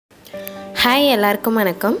Hi எல்லாருக்கும்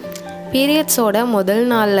வணக்கம். பீரியட்ஸோட முதல்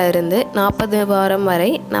நாளில் இருந்து 40 வாரம் வரை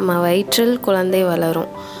நம்ம வயிற்றில் குழந்தை வளரும்.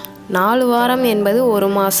 4 வாரம் என்பது 1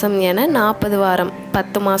 மாதம் என 40 வாரம்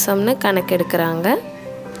 10 மாதம்னு கணக்கெடுக்கிறாங்க.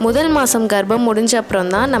 முதல் மாதம் கர்ப்பம் முடிஞ்ச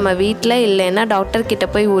அப்புறம் தான் நம்ம வீட்டில் இல்லைன்னா டாக்டர்கிட்ட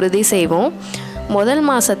போய் உறுதி செய்வோம். முதல்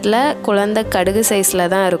மாதத்தில் குழந்தை கடுகு சைஸில்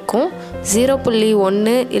தான் இருக்கும்.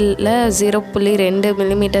 0.1 இல்லை 0.2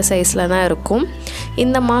 மில்லிமீட்டர் சைஸில் தான் இருக்கும்.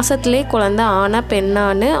 இந்த மாதத்துலேயே குழந்தை ஆனா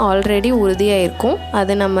பெண்ணான்னு ஆல்ரெடி உறுதியாக இருக்கும்.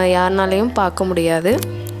 அது நம்ம யாருனாலையும் பார்க்க முடியாது.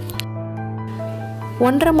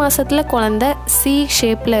 1.5 மாதத்தில் குழந்தை சி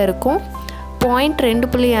ஷேப்பில் இருக்கும்.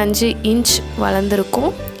 2.5 இன்ச்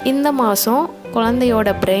வளர்ந்துருக்கும். இந்த மாதம் குழந்தையோட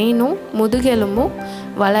பிரெயினும் முதுகெலும்பும்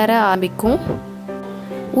வளர ஆரம்பிக்கும்.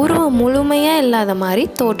 உருவம் முழுமையாக இல்லாத மாதிரி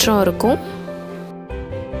தோற்றம் இருக்கும்.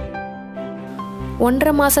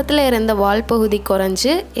 1.5 மாதத்தில் இருந்த வால் பகுதி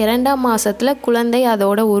குறைஞ்சி 2ஆம் மாதத்தில் குழந்தை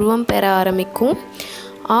அதோட உருவம் பெற ஆரம்பிக்கும்.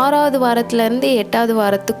 6வது வாரத்திலேருந்து 8வது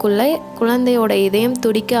வாரத்துக்குள்ளே குழந்தையோட இதயம்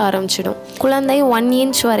துடிக்க ஆரம்பிச்சிடும். குழந்தை 1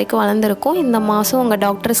 இன்ச் வரைக்கும் வளர்ந்துருக்கும். இந்த மாதம் உங்கள்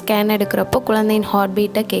டாக்டர் ஸ்கேன் எடுக்கிறப்போ குழந்தையின் ஹார்ட்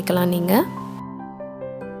பீட்டை கேட்கலாம் நீங்கள்.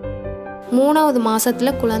 3வது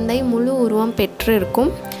மாதத்தில் குழந்தை முழு உருவம் பெற்று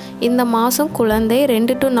இருக்கும். இந்த மாதம் குழந்தை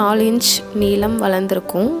 2 to 4 இன்ச் நீளம்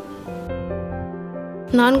வளர்ந்துருக்கும்.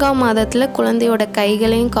 4ஆம் மாதத்தில் குழந்தையோட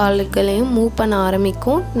கைகளையும் கால்களையும் மூவ் பண்ண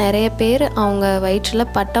ஆரம்பிக்கும். நிறைய பேர் அவங்க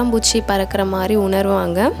வயிற்றில் பட்டாம்பூச்சி பறக்கிற மாதிரி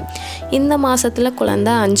உணர்வாங்க. இந்த மாதத்தில்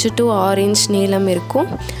குழந்தை 5 to 6 இன்ச் நீளம் இருக்கும்.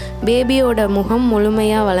 பேபியோட முகம்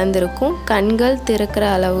முழுமையாக வளர்ந்துருக்கும். கண்கள் திறக்கிற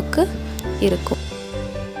அளவுக்கு இருக்கும்.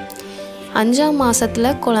 5ஆம்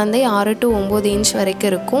மாதத்தில் குழந்தை 6 to 9 இன்ச் வரைக்கும்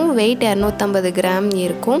இருக்கும். வெயிட் 250 கிராம்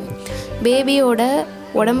இருக்கும். பேபியோட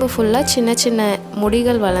உடம்பு ஃபுல்லாக சின்ன சின்ன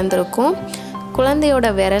முடிகள் வளர்ந்துருக்கும். குழந்தையோட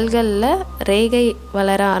விரல்களில் ரேகை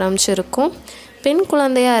வளர ஆரம்பிச்சிருக்கும். பெண்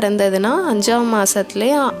குழந்தையாக இருந்ததுன்னா 5ஆம்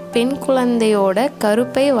மாதத்துலேயே பெண் குழந்தையோட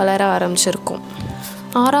கருப்பை வளர ஆரம்பிச்சிருக்கும்.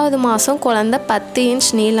 6வது மாதம் குழந்தை 10 இன்ச்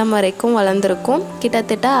நீளம் வரைக்கும் வளர்ந்துருக்கும்.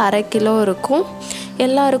 கிட்டத்தட்ட 1/2 கிலோ இருக்கும்.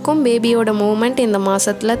 எல்லாருக்கும் பேபியோட மூமெண்ட் இந்த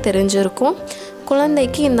மாதத்தில் தெரிஞ்சிருக்கும்.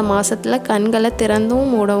 குழந்தைக்கு இந்த மாதத்தில் கண்களை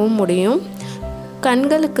திறந்தும் மூடவும் முடியும்.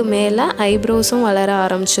 கண்களுக்கு மேலே ஐப்ரோஸும் வளர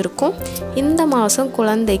ஆரம்பிச்சிருக்கும். இந்த மாதம்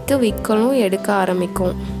குழந்தைக்கு விக்கலும் எடுக்க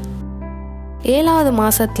ஆரம்பிக்கும். 7வது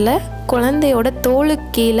மாதத்தில் குழந்தையோட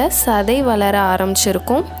தோலுக்கு கீழே சதை வளர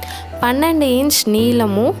ஆரம்பிச்சிருக்கும். 12 இன்ச்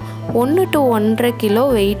நீளமும் 1 to 1.5 கிலோ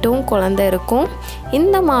வெயிட்டும் குழந்தை இருக்கும்.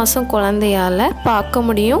 இந்த மாதம் குழந்தையால் பார்க்க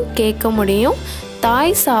முடியும், கேட்க முடியும்,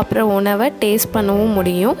 தாய் சாப்பிட்ற உணவை டேஸ்ட் பண்ணவும்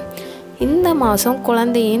முடியும். இந்த மாதம்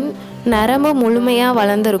குழந்தையின் நரம்பு முழுமையாக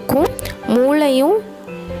வளர்ந்துருக்கும். மூளையும்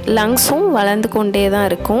லங்ஸும் வளர்ந்து கொண்டே தான்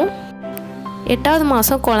இருக்கும். 8வது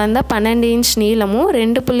மாதம் குழந்தை 12 இன்ச் நீளமும்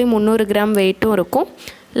 2.300 கிராம் வெயிட்டும் இருக்கும்.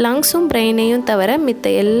 லங்ஸும் பிரெயினையும் தவிர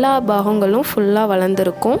மித்த எல்லா பாகங்களும் ஃபுல்லாக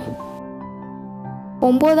வளர்ந்துருக்கும்.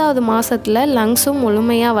 9வது மாதத்தில் லங்ஸும்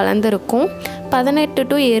முழுமையாக வளர்ந்துருக்கும். 18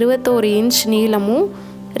 to 21 இன்ச் நீளமும்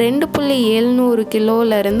 2.700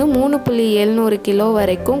 கிலோலேருந்து 3.700 கிலோ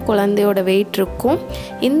வரைக்கும் குழந்தையோட வெயிட் இருக்கும்.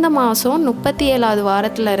 இந்த மாதம் 37வது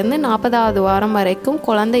வாரத்திலேருந்து 40வது வாரம் வரைக்கும்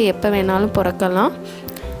குழந்தை எப்போ வேணாலும் பிறக்கலாம்.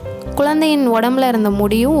 குழந்தையின் உடம்புல இருந்த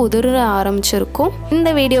முடியும் உதிர ஆரம்பிச்சிருக்கும். இந்த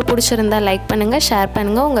வீடியோ பிடிச்சிருந்தா லைக் பண்ணுங்கள், ஷேர்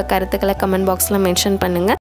பண்ணுங்கள், உங்கள் கருத்துக்களை கமெண்ட் பாக்ஸில் மென்ஷன் பண்ணுங்கள்.